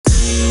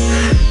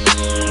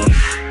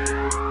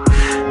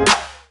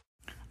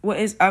What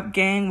is up,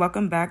 gang?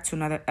 Welcome back to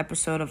another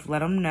episode of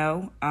Let 'em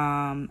Know.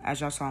 As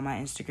y'all saw on my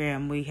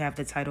Instagram, we have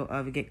the title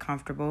of Get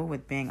Comfortable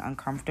with Being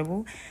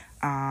Uncomfortable.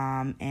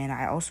 And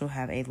I also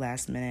have a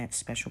last minute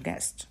special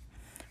guest.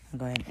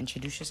 Go ahead and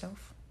introduce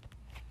yourself.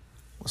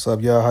 What's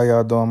up, y'all? How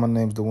y'all doing? My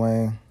name's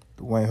Dwayne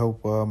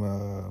Hope. I'm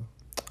a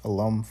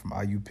alum from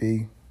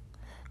IUP,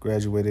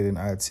 graduated in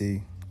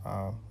IT.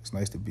 It's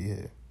nice to be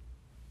here.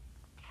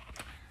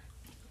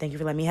 Thank you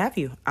for letting me have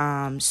you.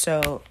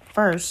 So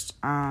first,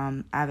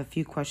 I have a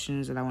few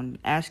questions that I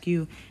wanted to ask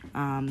you.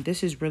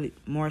 This is really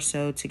more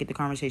so to get the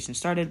conversation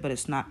started, but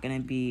it's not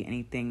going to be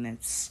anything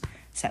that's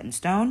set in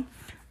stone.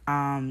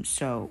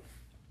 So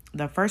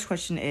the first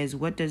question is,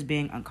 what does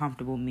being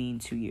uncomfortable mean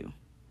to you?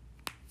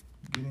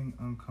 Getting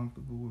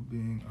uncomfortable with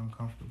being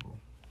uncomfortable.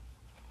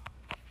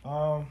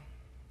 I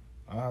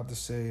have to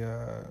say,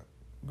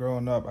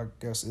 growing up, I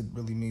guess it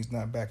really means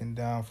not backing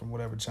down from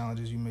whatever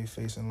challenges you may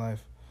face in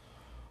life,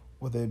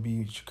 whether it be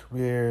your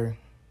career,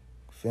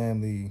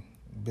 family,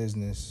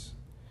 business,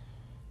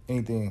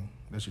 anything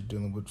that you're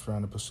dealing with,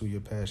 trying to pursue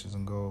your passions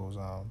and goals.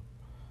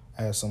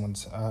 I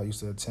used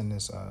to attend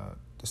this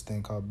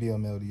thing called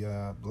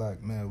BMLDI,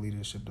 Black Male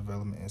Leadership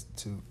Development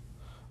Institute,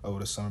 over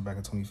the summer back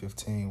in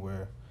 2015,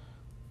 where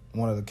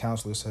one of the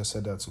counselors had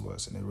said that to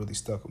us, and it really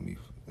stuck with me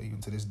even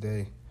to this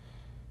day.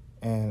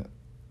 And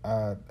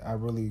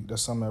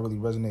that's something that really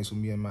resonates with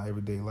me in my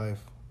everyday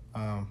life.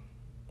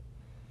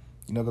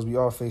 Because we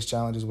all face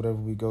challenges, whatever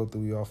we go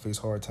through, we all face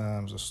hard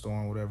times, a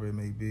storm, whatever it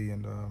may be.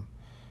 And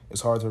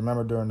it's hard to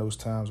remember during those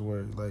times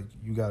where, like,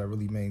 you got to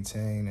really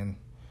maintain and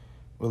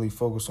really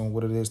focus on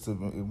what it is to,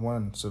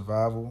 one,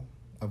 survival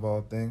of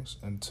all things,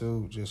 and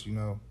two, just,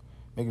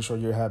 making sure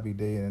you're happy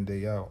day in and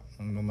day out,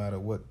 no matter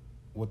what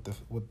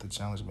the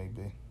challenge may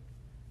be.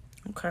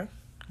 Okay,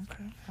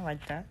 I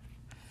like that.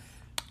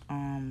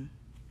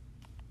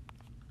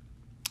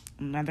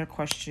 Another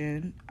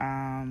question.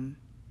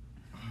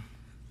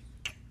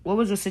 What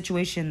was the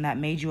situation that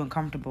made you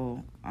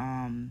uncomfortable,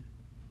 and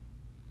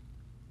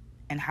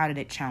how did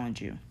it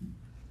challenge you?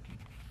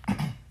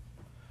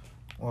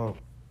 Well,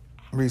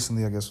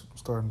 recently, I guess,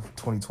 starting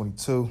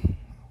 2022,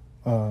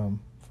 for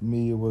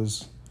me, it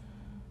was,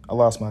 I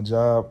lost my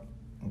job,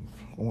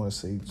 I want to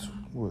say,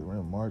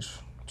 in March,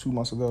 2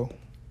 months ago.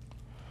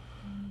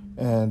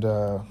 And,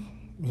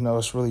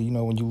 it's really,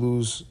 when you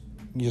lose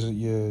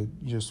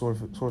your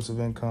source of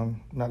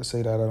income, not to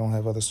say that I don't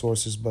have other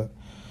sources, but,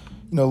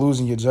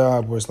 losing your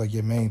job where it's like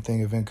your main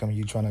thing of income,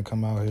 you're trying to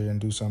come out here and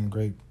do something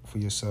great for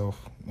yourself,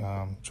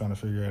 trying to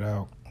figure it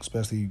out,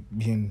 especially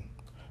being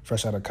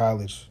fresh out of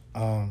college.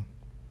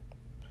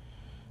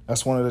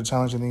 That's one of the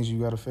challenging things you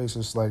got to face.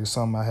 It's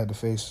something I had to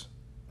face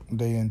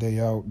day in, day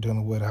out,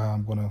 dealing with how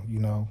I'm going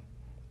to,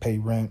 pay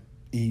rent,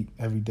 eat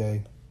every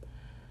day,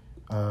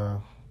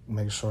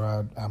 making sure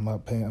I'm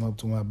up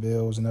to my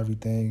bills and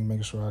everything,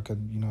 making sure I could,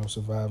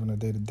 survive in the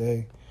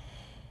day-to-day.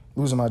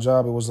 Losing my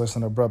job, it was less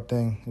an abrupt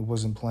thing. It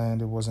wasn't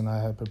planned. It wasn't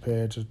I had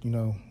prepared to,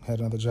 had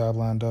another job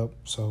lined up.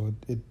 So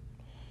it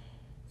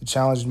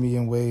challenged me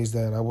in ways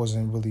that I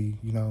wasn't really,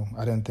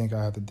 I didn't think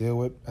I had to deal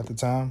with at the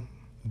time.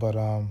 But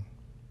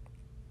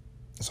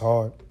it's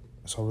hard.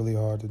 It's really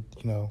hard to,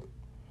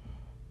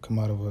 come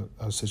out of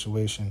a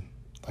situation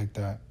like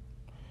that.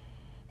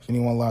 If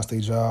anyone lost their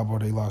job or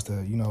they lost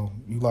you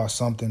lost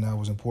something that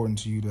was important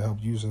to you to help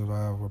you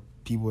survive, or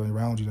people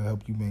around you to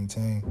help you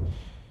maintain,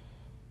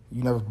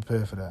 you never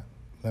prepared for that.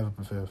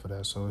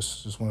 So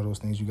it's just one of those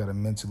things you got to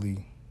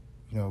mentally,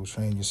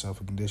 train yourself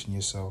and condition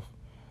yourself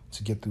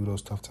to get through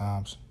those tough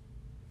times.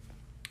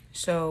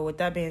 So with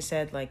that being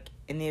said,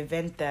 in the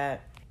event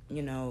that,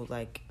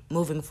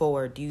 moving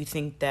forward, do you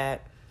think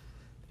that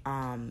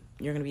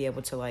you're going to be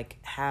able to,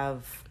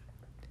 have,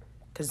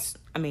 because,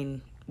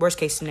 worst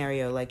case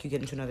scenario, you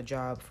get into another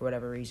job for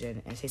whatever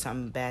reason and say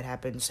something bad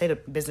happens, say the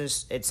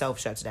business itself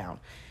shuts down,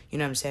 you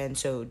know what I'm saying?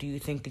 So do you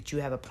think that you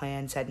have a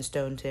plan set in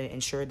stone to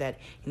ensure that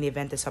in the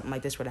event that something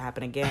like this were to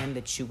happen again,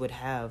 that you would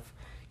have,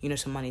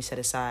 some money set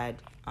aside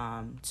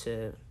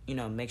to,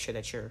 make sure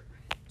that you're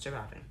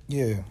surviving?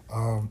 Yeah.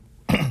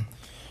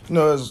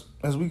 As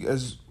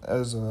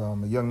a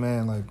young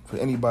man, for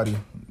anybody,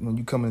 when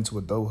you come into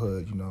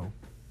adulthood,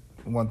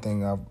 one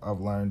thing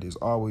I've learned is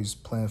always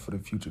plan for the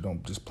future.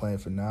 Don't just plan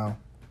for now.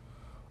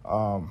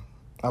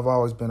 I've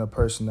always been a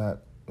person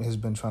that has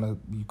been trying to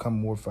become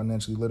more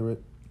financially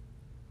literate.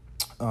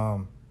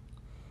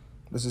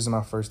 This isn't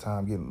my first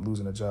time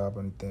losing a job or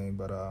anything,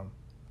 but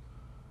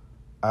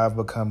I've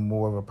become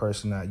more of a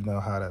person that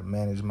how to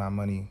manage my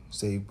money,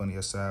 save money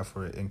aside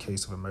for it in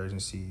case of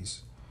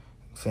emergencies,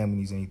 family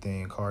needs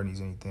anything, car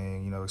needs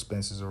anything,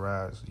 expenses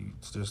arise.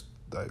 It's just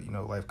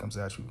life comes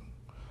at you,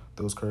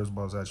 those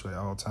curveballs at you at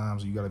all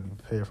times. You got to be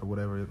prepared for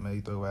whatever it may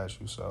throw at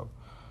you. So,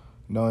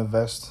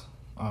 invest.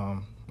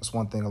 That's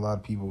one thing a lot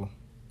of people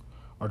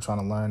are trying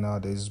to learn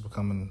nowadays. It's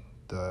becoming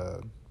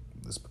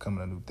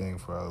a new thing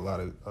for a lot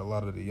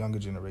of the younger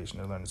generation.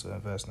 They're learning to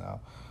invest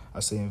now. I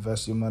say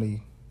invest your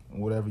money,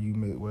 whatever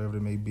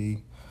it may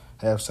be.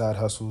 Have side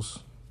hustles,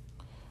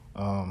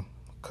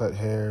 cut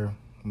hair,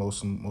 mow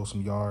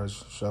some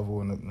yards,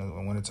 shovel in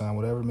the wintertime,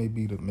 whatever it may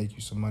be to make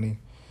you some money.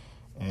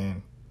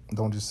 And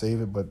don't just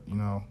save it, but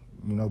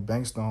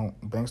banks don't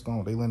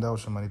they lend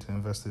out your money to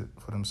invest it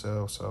for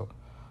themselves. So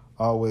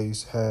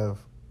always have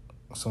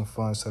some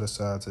funds set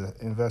aside to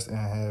invest and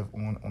have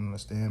on the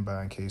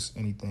standby in case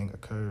anything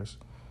occurs.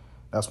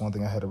 That's one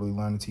thing I had to really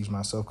learn to teach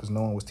myself, because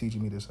no one was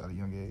teaching me this at a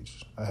young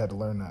age. I had to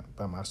learn that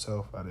by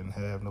myself. I didn't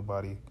have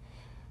nobody,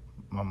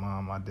 my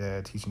mom, my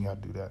dad, teaching me how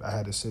to do that. I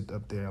had to sit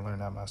up there and learn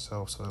that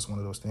myself. So that's one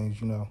of those things,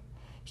 you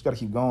just got to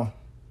keep going.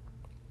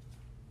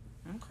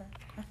 Okay,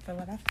 I feel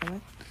it.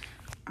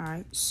 All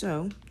right,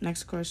 so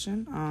next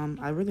question.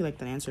 I really like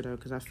that answer though,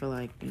 because I feel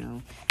like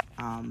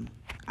I'm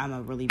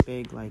a really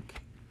big like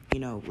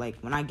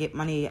when I get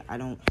money, I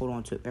don't hold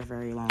on to it for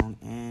very long,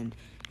 and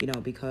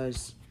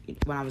because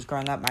when I was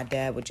growing up, my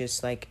dad would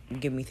just like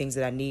give me things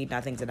that I need,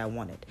 not things that I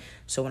wanted.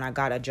 So when I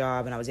got a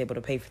job and I was able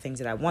to pay for things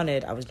that I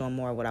wanted, I was doing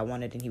more of what I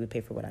wanted, and he would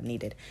pay for what I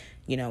needed.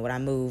 When I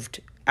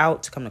moved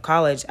out to come to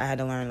college, I had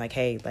to learn like,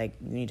 hey, like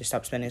you need to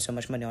stop spending so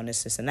much money on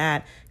this and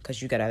that,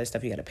 because you got other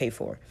stuff you got to pay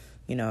for.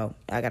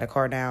 I got a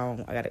car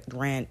now, I got to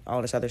rent,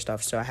 all this other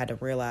stuff. So I had to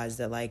realize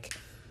that like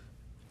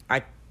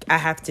I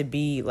have to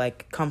be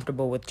like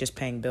comfortable with just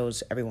paying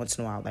bills every once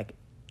in a while. Like,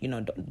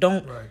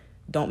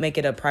 don't make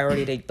it a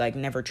priority to like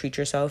never treat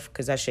yourself,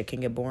 because that shit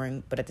can get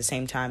boring. But at the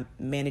same time,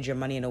 manage your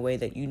money in a way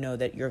that you know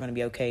that you're going to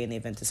be okay in the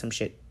event that some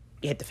shit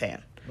hit the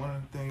fan. One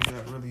of the things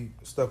that really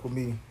stuck with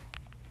me,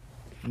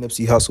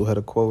 Nipsey Hussle had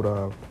a quote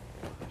of,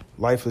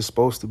 life is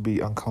supposed to be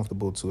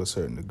uncomfortable to a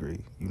certain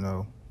degree,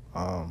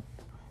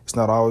 It's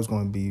not always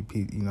going to be,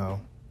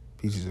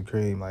 peaches and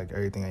cream. Like,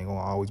 everything ain't going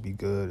to always be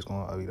good. It's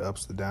going to be the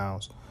ups and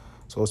downs.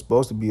 So it's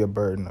supposed to be a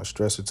burden, a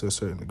stressor to a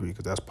certain degree,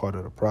 because that's part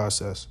of the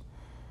process.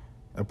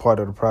 A part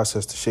of the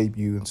process to shape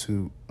you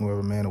into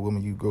whoever man or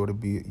woman you grow to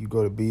be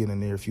in the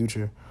near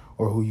future,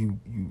 or who you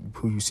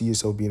see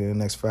yourself being in the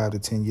next 5 to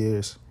 10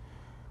 years.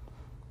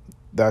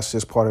 That's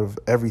just part of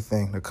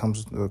everything that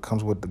comes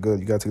with the good.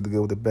 You got to take the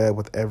good with the bad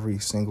with every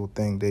single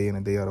thing, day in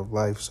and day out of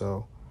life.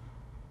 So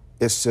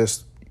it's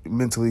just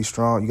mentally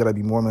strong. You got to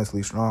be more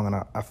mentally strong. And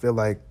I feel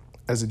like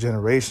as a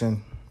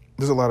generation,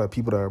 there's a lot of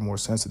people that are more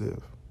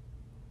sensitive.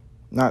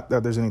 Not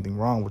that there's anything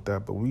wrong with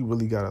that, but we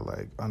really got to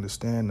like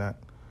understand that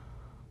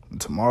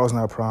tomorrow's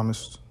not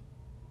promised.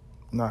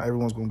 Not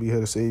everyone's going to be here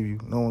to save you.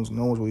 No one's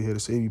really here to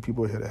save you.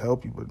 People are here to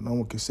help you, but no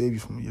one can save you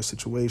from your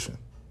situation.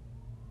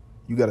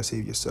 You got to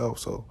save yourself.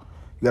 So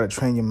you got to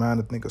train your mind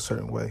to think a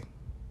certain way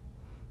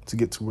to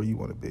get to where you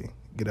want to be.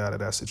 Get out of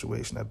that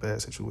situation, that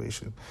bad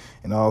situation.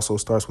 And it also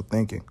starts with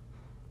thinking.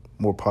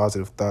 More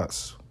positive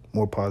thoughts,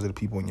 more positive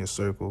people in your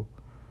circle.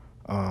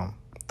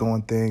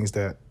 Doing things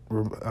that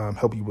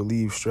help you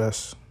relieve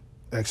stress,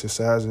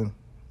 exercising,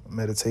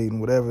 meditating,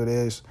 whatever it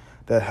is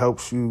that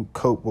helps you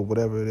cope with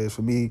whatever it is.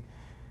 For me,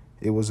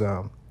 I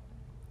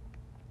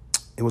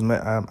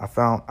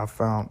found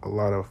a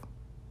lot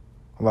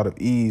of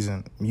ease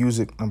in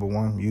music. Number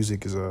one,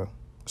 music is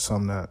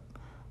something that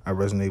I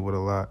resonate with a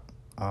lot.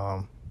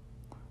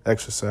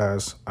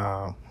 Exercise,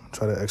 try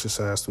to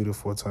exercise 3 to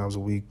 4 times a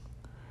week.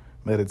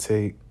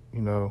 Meditate,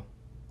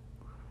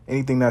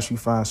 anything that you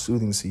find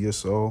soothing to your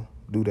soul,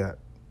 do that.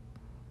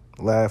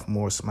 Laugh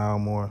more, smile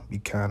more, be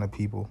kind to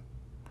people.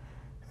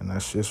 And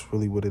that's just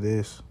really what it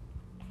is.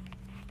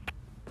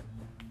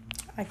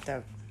 I like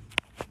that.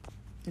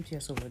 Nipsey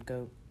Hussle would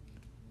go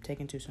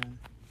taken too soon.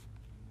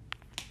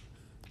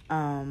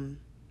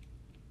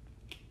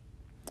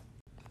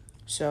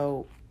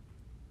 So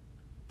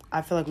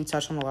I feel like we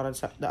touched on a lot of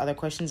the other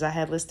questions I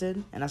had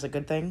listed, and that's a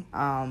good thing.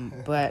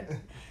 But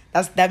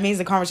that means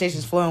the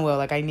conversation's flowing well.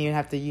 Like I didn't even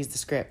have to use the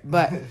script.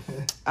 But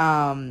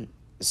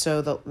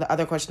so the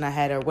other question I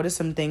had are, what are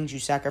some things you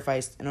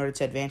sacrificed in order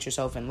to advance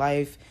yourself in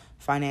life,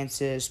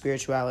 finances,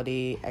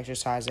 spirituality,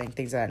 exercising,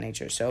 things of that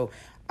nature? So,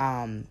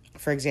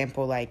 for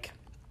example, like,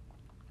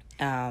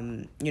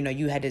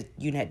 you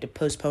had to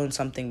postpone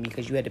something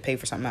because you had to pay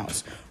for something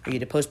else, or you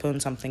had to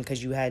postpone something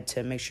because you had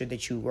to make sure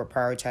that you were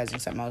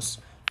prioritizing something else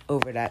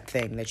over that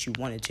thing that you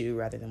wanted to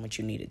rather than what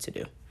you needed to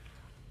do.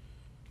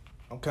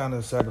 I'm kind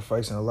of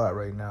sacrificing a lot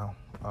right now.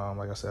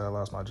 Like I said, I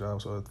lost my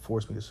job, so it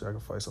forced me to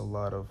sacrifice a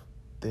lot of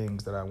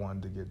things that I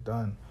wanted to get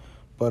done.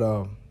 But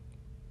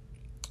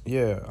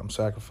I'm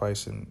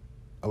sacrificing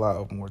a lot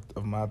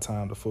of my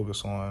time to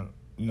focus on,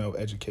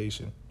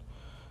 education.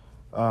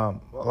 A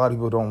lot of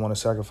people don't want to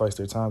sacrifice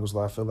their time because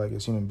I feel like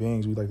as human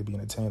beings, we like to be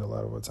entertained a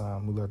lot of our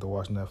time. We like to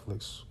watch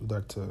Netflix. We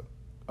like to,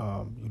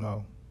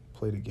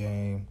 play the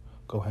game,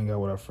 go hang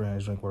out with our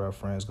friends, drink with our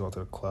friends, go to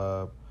the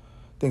club,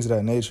 things of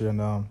that nature.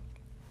 And I'm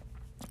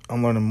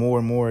learning more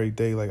and more every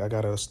day. Like, I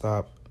got to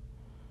stop,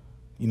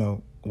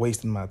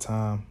 wasting my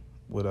time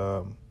with,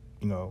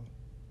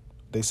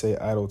 they say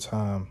idle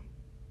time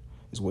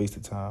is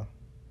wasted time.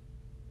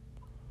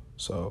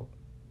 So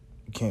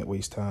you can't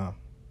waste time.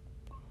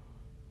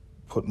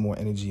 Put more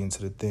energy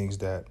into the things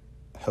that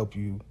help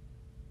you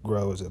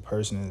grow as a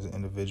person, as an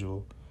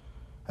individual.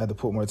 I had to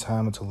put more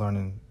time into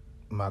learning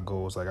my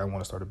goals. Like, I want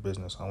to start a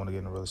business. I want to get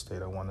into real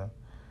estate. I want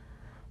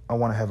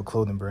to have a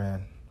clothing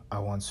brand. I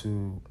want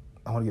to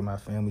get my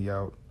family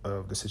out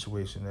of the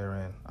situation they're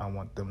in. I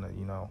want them to,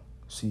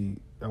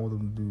 I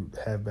want them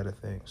to have better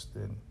things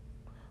than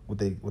what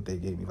they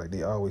gave me. Like,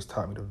 they always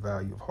taught me the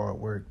value of hard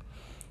work.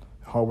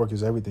 Hard work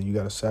is everything. You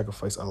got to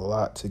sacrifice a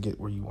lot to get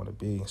where you want to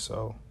be.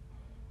 So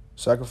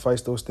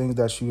sacrifice those things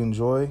that you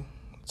enjoy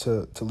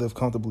to live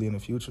comfortably in the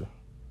future.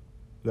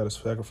 You got to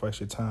sacrifice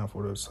your time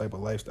for the type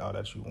of lifestyle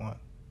that you want.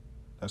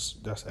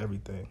 That's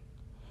everything.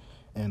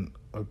 And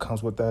what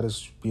comes with that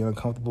is being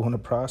uncomfortable in the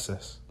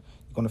process.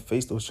 You're going to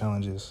face those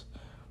challenges.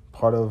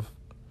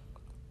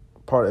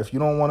 If you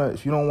don't want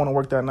to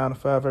work that 9 to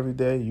 5 every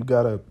day, you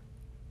gotta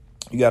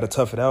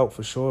tough it out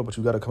for sure. But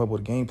you got to come up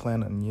with a game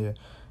plan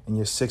in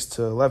your 6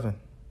 to 11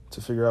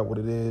 to figure out what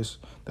it is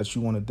that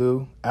you want to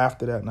do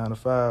after that 9 to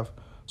 5,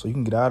 so you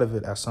can get out of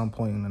it at some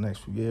point in the next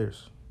few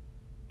years.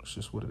 It's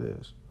just what it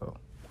is. So.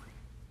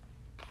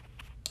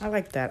 I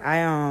like that.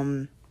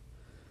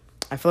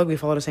 I feel like we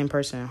follow the same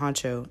person,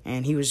 Honcho,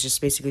 and he was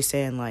just basically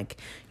saying, like,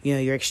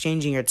 you're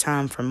exchanging your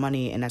time for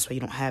money, and that's why you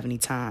don't have any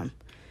time.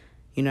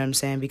 You know what I'm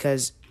saying?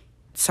 Because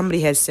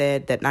somebody has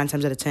said that 9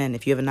 times out of 10,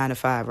 if you have a 9 to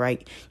 5,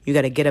 right, you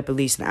got to get up at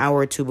least an hour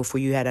or two before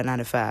you had a 9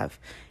 to 5.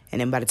 And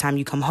then by the time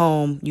you come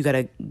home, you got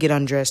to get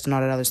undressed and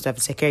all that other stuff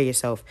and take care of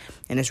yourself.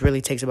 And this really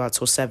takes about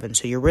till 7.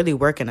 So you're really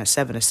working a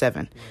 7 to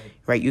 7,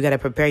 right? You got to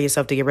prepare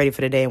yourself to get ready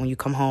for the day. And when you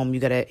come home, you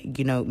got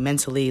to,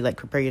 mentally, like,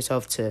 prepare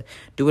yourself to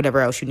do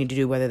whatever else you need to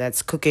do, whether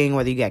that's cooking,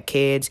 whether you got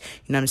kids.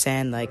 You know what I'm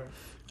saying? Like,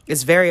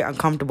 it's very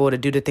uncomfortable to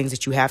do the things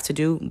that you have to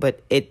do,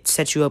 but it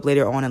sets you up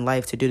later on in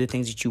life to do the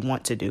things that you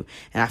want to do.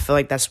 And I feel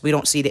like we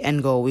don't see the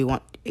end goal. We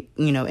want,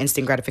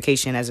 instant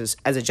gratification as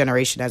a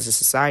generation, as a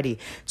society.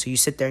 So you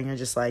sit there and you're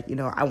just like,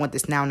 I want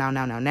this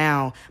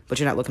now, but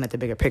you're not looking at the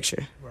bigger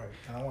picture. Right.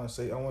 And I want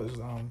to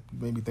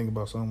made me think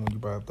about something when you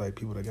brought up, like,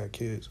 people that got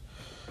kids.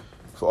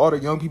 For all the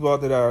young people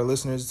out there that are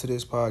listeners to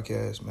this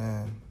podcast,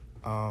 man,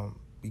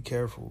 be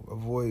careful.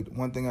 Avoid.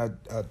 One thing I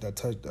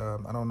touched, I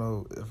don't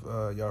know if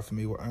y'all are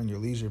familiar with Earn Your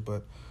Leisure,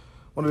 but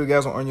one of the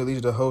guys on Earn Your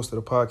Leisure, the host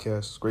of the podcast,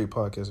 it's a great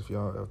podcast. If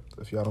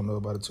y'all don't know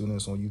about it, tune in.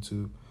 It's on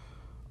YouTube.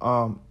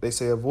 They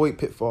say avoid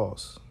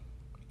pitfalls.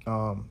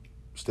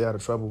 Stay out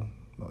of trouble.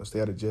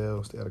 Stay out of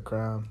jail. Stay out of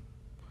crime.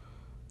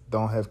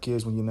 Don't have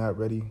kids when you're not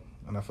ready.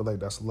 And I feel like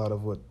that's a lot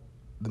of what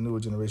the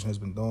newer generation has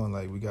been doing.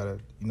 Like, we gotta,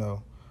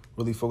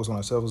 really focus on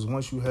ourselves.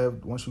 Once you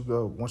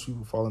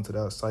fall into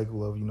that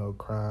cycle of,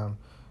 crime,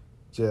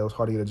 jail, it's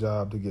hard to get a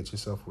job to get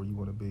yourself where you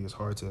want to be. It's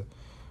hard to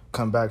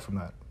come back from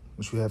that.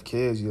 Once you have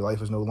kids, your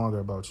life is no longer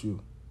about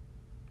you.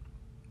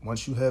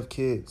 Once you have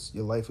kids,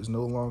 your life is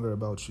no longer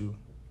about you.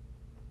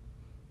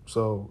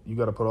 So you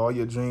got to put all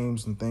your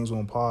dreams and things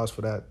on pause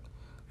for that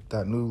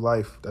new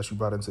life that you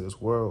brought into this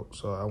world.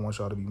 So I want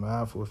y'all to be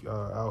mindful if y'all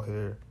are out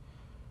here,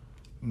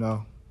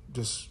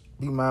 just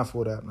be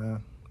mindful of that,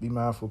 man. Be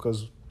mindful,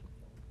 because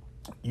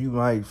you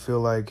might feel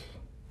like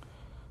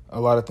a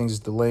lot of things is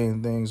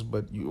delaying things,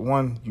 but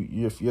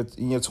if you're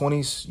in your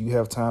 20s, you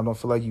have time. Don't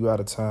feel like you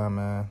out of time,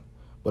 man.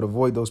 But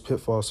avoid those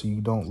pitfalls so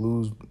you don't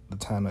lose the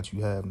time that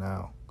you have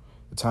now.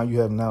 The time you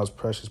have now is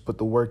precious. Put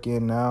the work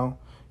in now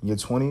in your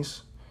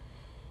 20s,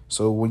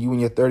 so when you in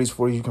your 30s,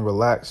 40s, you can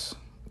relax,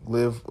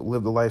 live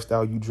the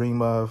lifestyle you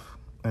dream of,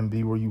 and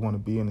be where you want to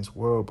be in this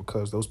world.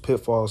 Because those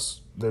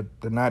pitfalls, they're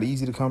not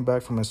easy to come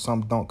back from, and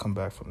some don't come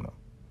back from them.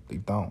 They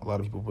don't. A lot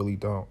of people really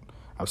don't.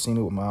 I've seen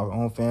it with my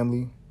own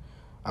family.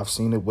 I've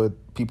seen it with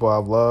people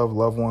I've loved,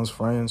 loved ones,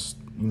 friends.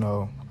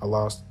 I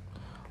lost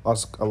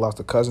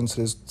a cousin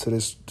to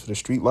the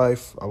street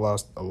life. I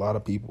lost a lot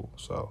of people.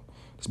 So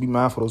just be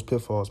mindful of those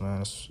pitfalls,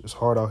 man. It's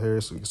hard out here.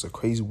 It's a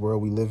crazy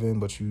world we live in,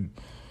 but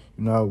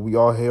we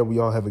all here. We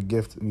all have a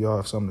gift. We all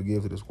have something to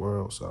give to this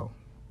world. So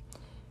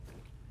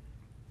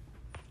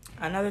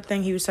another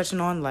thing he was touching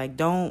on,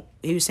 don't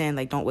waste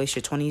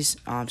your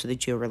 20s so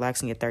that you're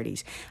relaxing your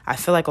 30s. I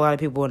feel like a lot of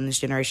people in this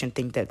generation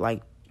think that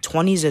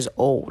 20s is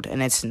old,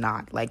 and it's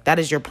not. That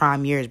is your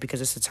prime years,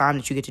 because it's the time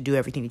that you get to do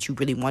everything that you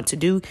really want to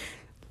do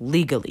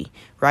legally,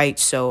 right?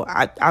 So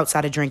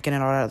outside of drinking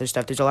and all that other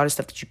stuff, there's a lot of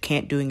stuff that you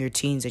can't do in your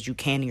teens that you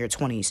can in your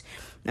 20s.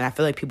 And I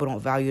feel like people don't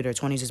value their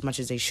 20s as much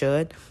as they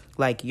should.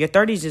 Your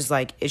 30s is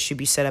it should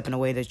be set up in a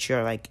way that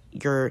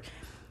you're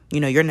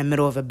in the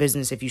middle of a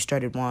business if you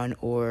started one,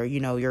 or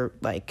you're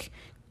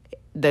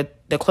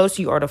the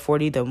closer you are to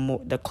 40,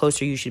 the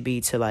closer you should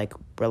be to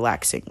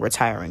relaxing,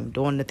 retiring,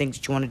 doing the things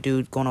that you want to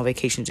do, going on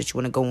vacations that you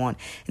want to go on.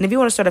 And if you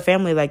want to start a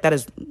family, that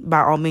is,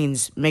 by all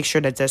means, make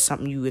sure that that's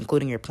something you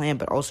include in your plan,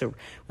 but also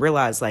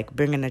realize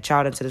bringing a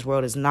child into this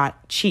world is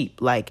not cheap.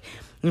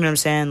 You know what I'm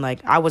saying?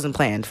 I wasn't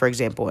planned, for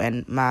example,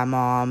 and my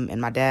mom and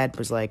my dad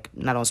was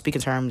not on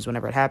speaking terms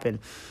whenever it happened.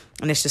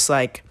 And it's just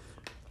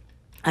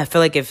I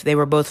feel like if they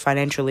were both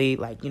financially,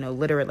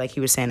 literate, like he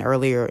was saying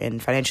earlier, and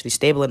financially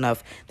stable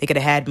enough, they could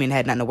have had me and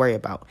had nothing to worry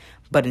about.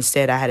 But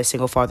instead, I had a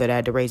single father that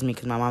had to raise me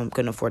because my mom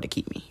couldn't afford to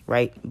keep me,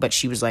 right? But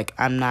she was like,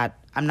 I'm not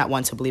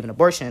one to believe in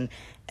abortion.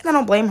 And I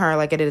don't blame her.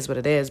 It is what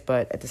it is.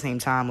 But at the same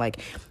time,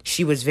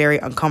 she was very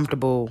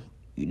uncomfortable,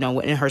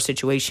 in her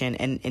situation.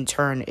 And in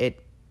turn,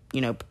 it,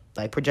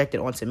 like projected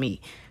onto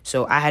me.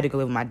 So I had to go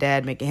live with my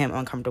dad, making him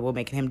uncomfortable,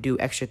 making him do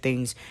extra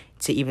things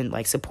to even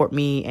like support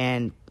me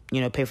and,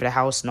 you know, pay for the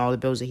house and all the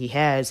bills that he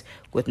has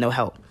with no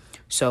help.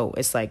 So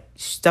it's like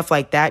stuff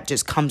like that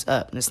just comes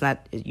up, and it's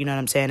not, you know what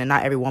I'm saying? And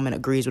not every woman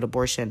agrees with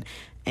abortion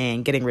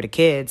and getting rid of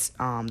kids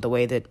the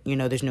way that, you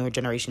know, this newer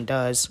generation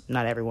does.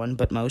 Not everyone,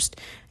 but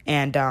most.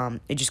 And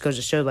it just goes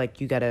to show,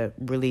 like, you got to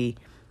really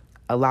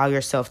allow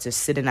yourself to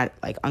sit in that,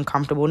 like,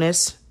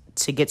 uncomfortableness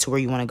to get to where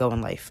you want to go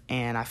in life.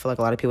 And I feel like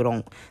a lot of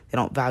people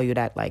don't value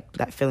that, like,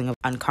 that feeling of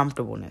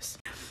uncomfortableness.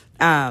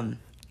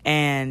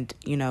 And,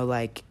 you know,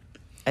 like,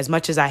 as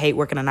much as I hate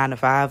working a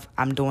 9-to-5,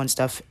 I'm doing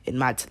stuff in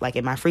my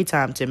free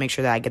time to make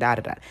sure that I get out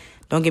of that.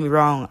 Don't get me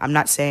wrong. I'm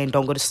not saying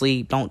don't go to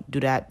sleep. Don't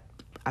do that.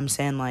 I'm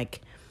saying, like,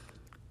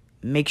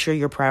 make sure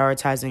you're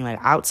prioritizing, like,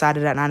 outside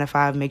of that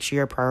 9-to-5, make sure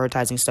you're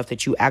prioritizing stuff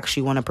that you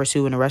actually want to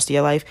pursue in the rest of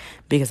your life,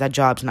 because that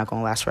job's not going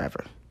to last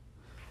forever.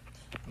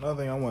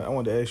 Another thing I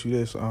want to ask you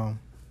this.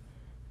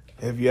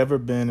 Have you ever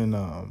been in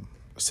a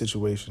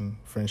situation,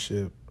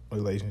 friendship,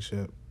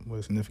 relationship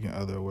with a significant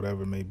other or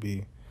whatever it may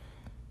be?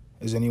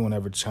 Has anyone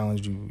ever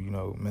challenged you, you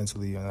know,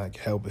 mentally, and like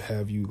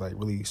have you like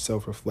really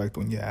self-reflect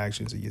on your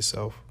actions and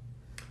yourself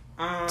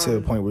to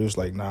the point where it's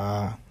like,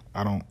 nah,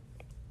 I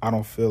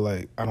don't feel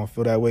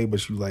that way,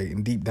 but you like,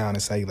 and deep down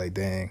inside you like,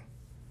 dang,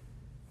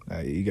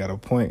 like, you got a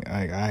point.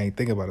 I ain't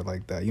think about it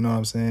like that. You know what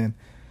I'm saying?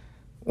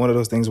 One of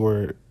those things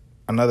where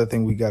another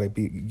thing we gotta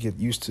get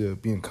used to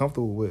being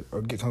comfortable with,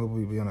 or get comfortable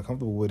with being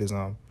uncomfortable with, is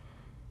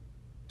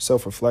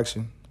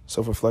self-reflection.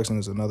 Self-reflection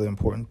is another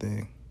important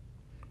thing.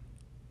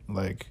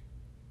 Like,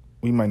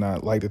 we might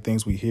not like the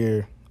things we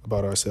hear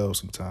about ourselves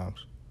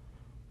sometimes,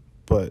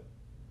 but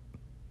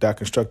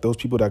those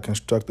people that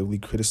constructively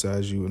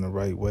criticize you in the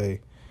right way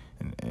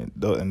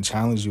and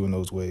challenge you in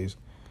those ways,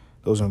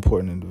 those are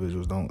important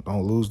individuals. Don't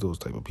lose those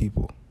type of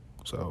people.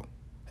 So,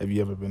 have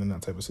you ever been in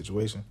that type of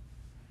situation?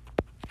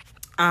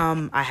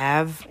 I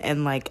have,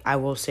 and like, I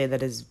will say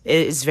that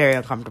it's very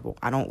uncomfortable.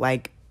 I don't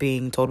like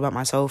being told about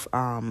myself.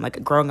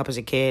 Like, growing up as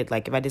a kid,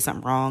 like, if I did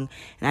something wrong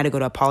and I had to go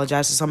to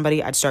apologize to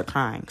somebody, I'd start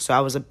crying. So I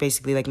was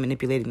basically like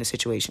manipulating the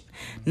situation,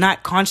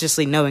 not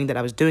consciously knowing that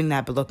I was doing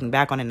that, but looking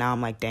back on it now,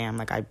 I'm like, damn,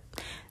 like,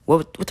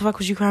 what the fuck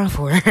was you crying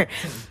for?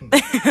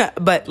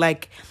 But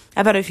like,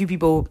 I've had a few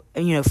people,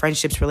 you know,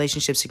 friendships,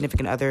 relationships,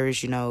 significant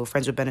others, you know,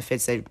 friends with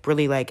benefits, that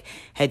really like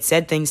had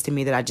said things to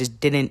me that I just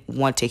didn't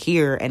want to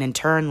hear, and in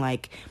turn,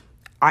 like,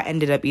 I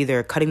ended up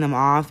either cutting them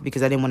off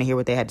because I didn't want to hear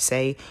what they had to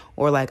say,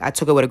 or like I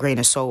took it with a grain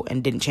of salt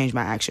and didn't change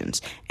my actions.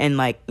 And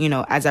like, you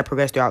know, as I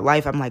progressed throughout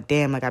life, I'm like,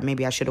 damn, like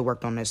maybe I should have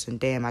worked on this, and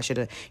damn, I should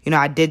have, you know,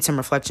 I did some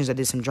reflections, I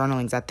did some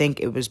journalings. I think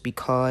it was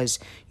because,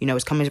 you know,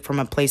 it's coming from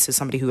a place of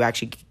somebody who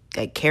actually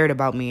like cared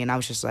about me, and I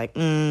was just like,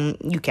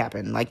 you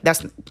capping, like,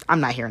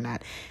 I'm not hearing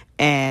that.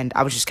 And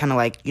I was just kind of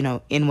like, you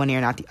know, in one ear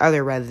and out the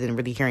other, rather than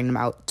really hearing them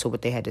out to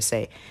what they had to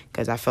say,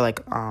 because I feel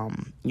like,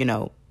 you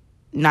know,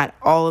 not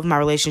all of my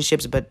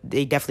relationships, but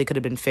they definitely could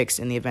have been fixed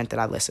in the event that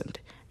I listened,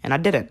 and I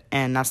didn't,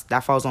 and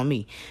that falls on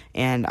me.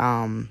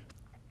 And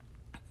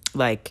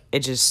like, it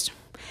just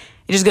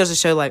goes to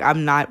show, like,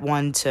 I'm not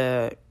one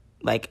to,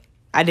 like,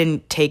 I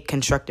didn't take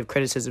constructive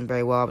criticism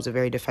very well. I was a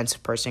very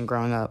defensive person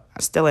growing up.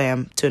 I still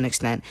am to an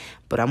extent,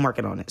 but I'm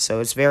working on it. So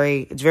it's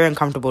very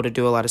uncomfortable to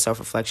do a lot of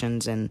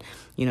self-reflections and,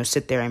 you know,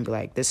 sit there and be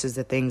like, this is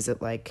the things that,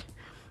 like,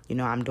 you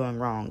know, I'm doing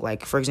wrong.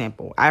 Like, for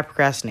example, I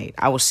procrastinate.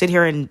 I will sit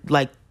here and,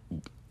 like,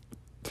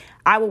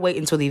 I will wait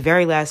until the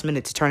very last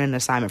minute to turn in an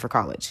assignment for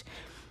college.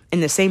 In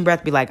the same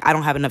breath, be like, I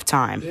don't have enough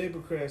time. Big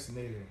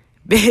procrastinator.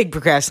 Big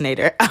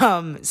procrastinator.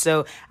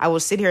 So I will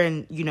sit here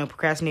and, you know,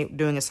 procrastinate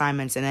doing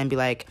assignments, and then be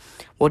like,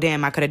 well,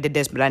 damn, I could have did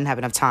this, but I didn't have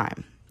enough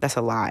time. That's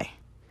a lie.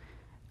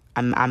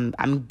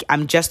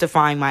 I'm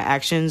justifying my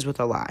actions with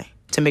a lie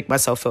to make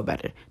myself feel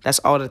better. That's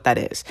all that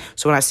is.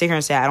 So when I sit here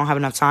and say I don't have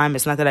enough time,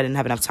 it's not that I didn't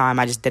have enough time.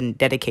 I just didn't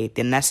dedicate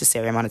the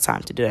necessary amount of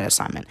time to do that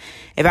assignment.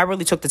 If I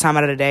really took the time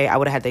out of the day, I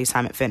would have had the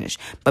assignment finished.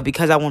 But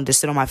because I wanted to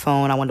sit on my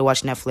phone, I wanted to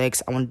watch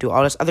Netflix, I wanted to do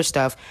all this other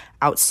stuff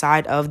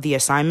outside of the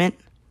assignment,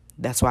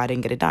 that's why I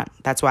didn't get it done.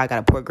 That's why I got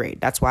a poor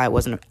grade. That's why it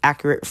wasn't an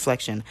accurate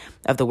reflection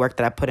of the work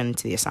that I put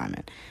into the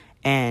assignment.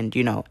 And,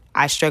 you know,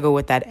 I struggle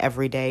with that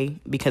every day,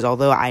 because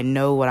although I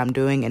know what I'm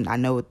doing and I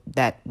know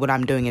that what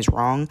I'm doing is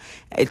wrong,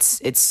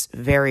 it's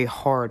very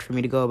hard for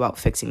me to go about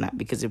fixing that,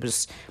 because it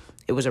was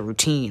a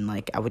routine.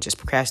 Like, I would just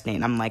procrastinate.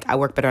 And I'm like, I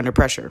work better under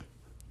pressure.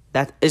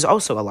 That is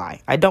also a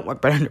lie. I don't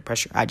work better under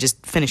pressure. I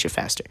just finish it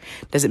faster.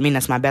 Doesn't mean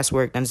that's my best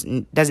work.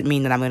 Doesn't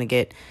mean that I'm going to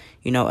get,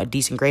 you know, a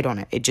decent grade on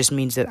it. It just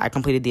means that I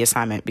completed the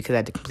assignment because I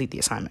had to complete the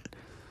assignment.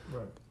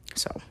 Right.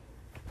 So.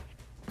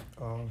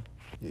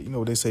 You know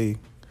what they say,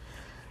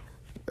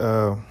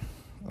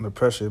 under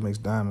pressure it makes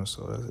diamonds,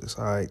 so it's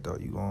all right, though.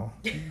 You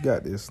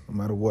got this no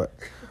matter what.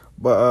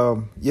 But,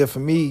 yeah, for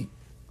me,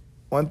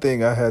 one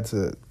thing I had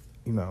to,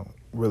 you know,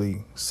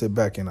 really sit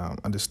back and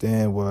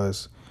understand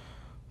was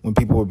when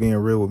people were being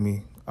real with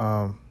me.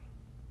 I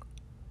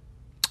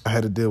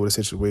had to deal with a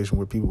situation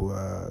where people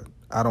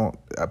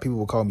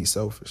would call me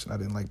selfish, and I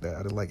didn't like that.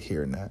 I didn't like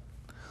hearing that.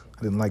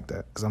 I didn't like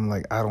that, because I'm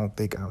like, I don't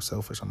think I'm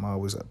selfish. I'm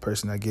always a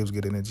person that gives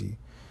good energy.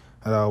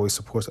 that always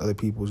supports other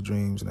people's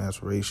dreams and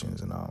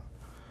aspirations, and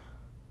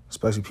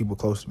especially people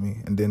close to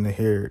me. And then to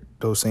hear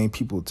those same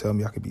people tell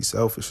me I could be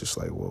selfish, it's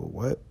like, whoa,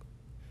 what?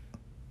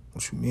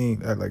 What you mean?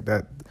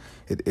 That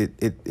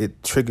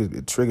it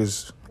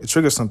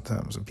triggers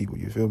sometimes in people.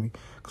 You feel me?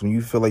 Because when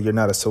you feel like you're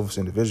not a selfish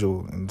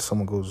individual, and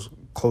someone goes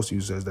close to you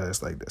and says that,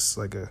 it's like that's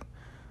like a,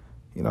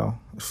 you know,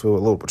 I feel a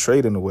little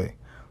betrayed in a way.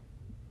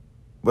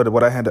 But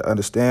what I had to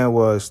understand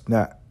was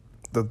not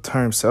the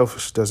term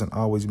selfish doesn't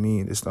always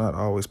mean, it's not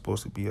always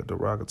supposed to be a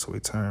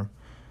derogatory term.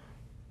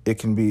 It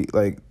can be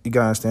like, you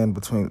gotta understand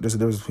there's a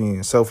difference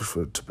between selfish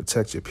to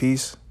protect your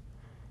peace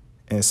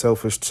and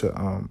selfish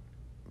to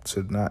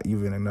not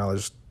even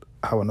acknowledge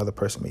how another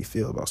person may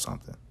feel about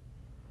something.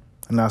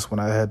 And that's when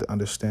I had to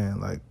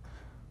understand, like,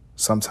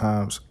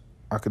 sometimes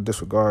I could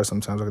disregard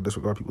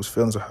people's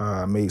feelings or how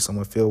I made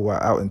someone feel while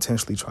out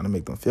intentionally trying to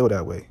make them feel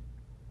that way.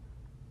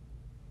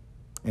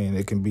 And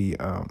it can be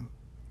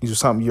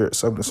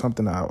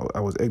something I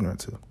was ignorant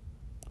to.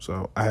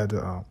 So I had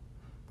to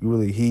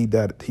really heed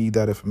that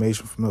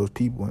information from those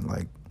people and,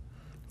 like,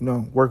 you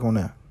know, work on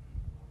that.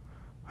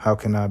 How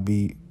can I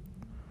be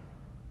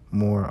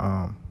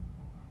more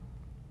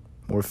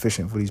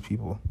efficient for these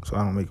people so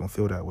I don't make them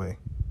feel that way?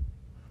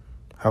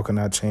 How can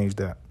I change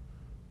that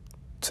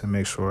to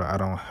make sure I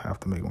don't have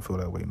to make them feel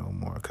that way no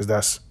more? Because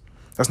that's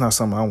not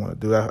something I want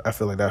to do. I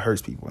feel like that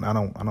hurts people, and I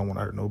don't want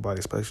to hurt nobody,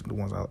 especially the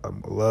ones I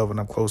love and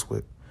I'm close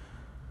with.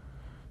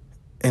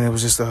 And it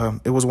was just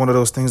it was one of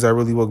those things that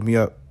really woke me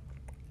up.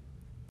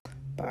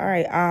 All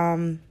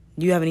right.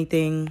 Do you have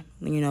anything,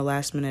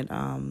 last minute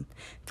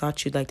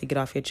thoughts you'd like to get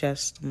off your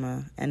chest? I'm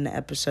gonna end the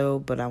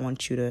episode, but I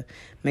want you to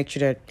make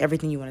sure that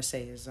everything you want to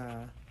say is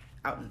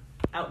out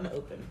in the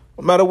open.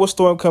 No matter what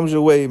storm comes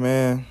your way,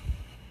 man,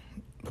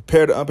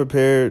 prepared or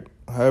unprepared,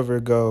 however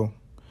it go,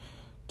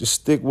 just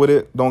stick with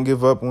it. Don't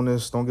give up on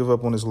this. Don't give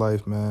up on this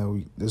life,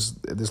 man.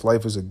 This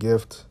life is a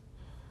gift.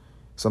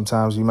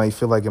 Sometimes you might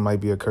feel like it might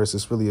be a curse.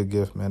 It's really a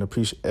gift, man.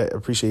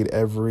 Appreciate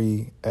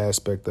every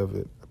aspect of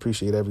it.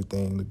 Appreciate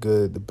everything, the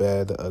good, the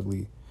bad, the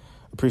ugly.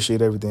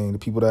 Appreciate everything. The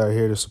people that are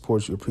here to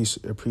support you,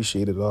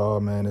 appreciate it all,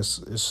 man.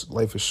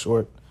 Life is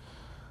short.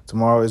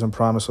 Tomorrow isn't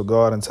promised, so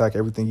go out and attack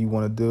everything you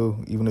want to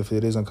do, even if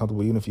it is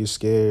uncomfortable, even if you're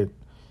scared.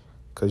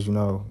 Because,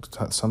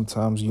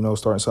 sometimes,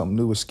 starting something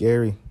new is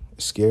scary.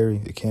 It's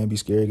scary. It can be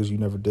scary because you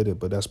never did it,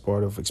 but that's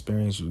part of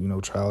experience,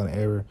 trial and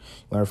error.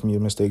 Learn from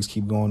your mistakes,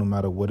 keep going no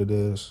matter what it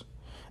is.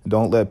 And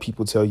don't let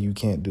people tell you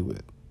can't do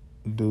it.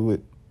 Do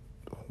it.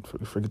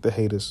 Forget the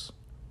haters.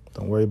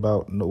 Don't worry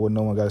about what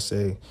no one got to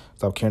say.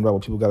 Stop caring about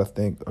what people got to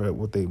think or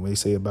what they may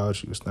say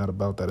about you. It's not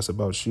about that. It's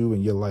about you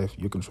and your life.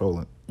 You're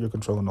controlling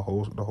the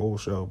whole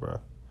show,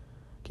 bro.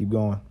 Keep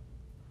going.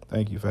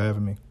 Thank you for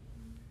having me.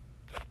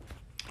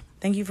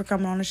 Thank you for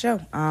coming on the show.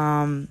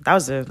 That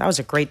was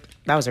a great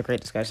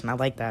discussion. I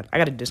like that. I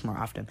got to do this more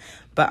often.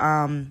 But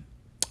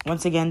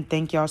once again,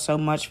 thank y'all so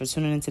much for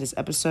tuning into this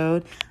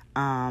episode.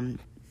 I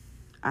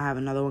have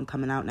another one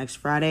coming out next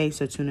Friday,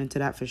 so tune into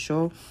that for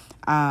sure.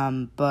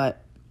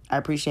 But I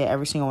appreciate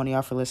every single one of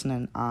y'all for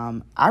listening.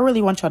 I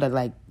really want y'all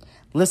to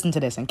listen to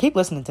this and keep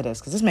listening to this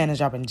because this man is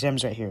dropping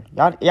gems right here.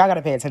 Y'all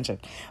gotta pay attention.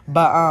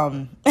 But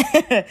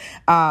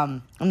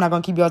I'm not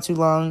gonna keep y'all too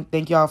long.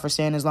 Thank y'all for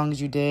staying as long as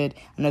you did.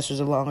 I know this was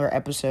a longer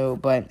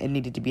episode, but it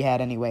needed to be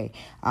had anyway.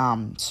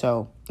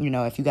 So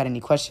if you got any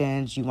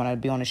questions, you want to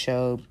be on the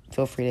show,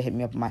 feel free to hit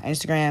me up on my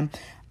Instagram.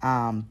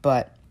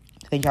 But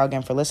thank y'all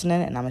again for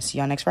listening, and I'm gonna see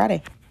y'all next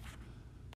Friday.